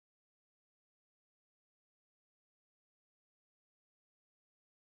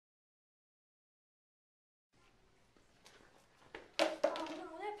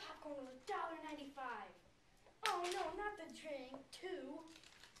popcorn was $1.95. Oh no, not the drink, too.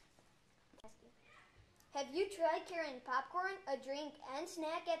 Have you tried carrying popcorn, a drink, and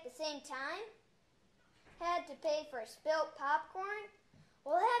snack at the same time? Had to pay for spilt popcorn?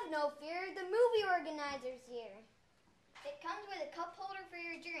 Well, have no fear, the movie organizer's here. It comes with a cup holder for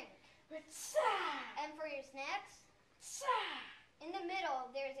your drink. And for your snacks? In the middle,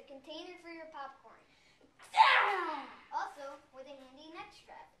 there's a container for your popcorn. Also, with a handy neck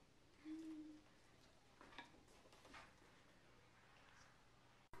strap.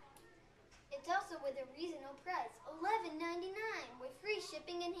 It's also with a reasonable price, $11.99, with free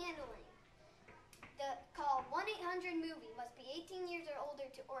shipping and handling. Call 1-800-MOVIE, must be 18 years or older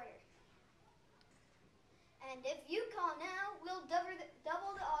to order. And if you call now, we'll double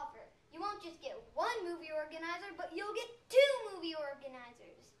the offer. You won't just get one movie organizer, but you'll get 2 movie organizers.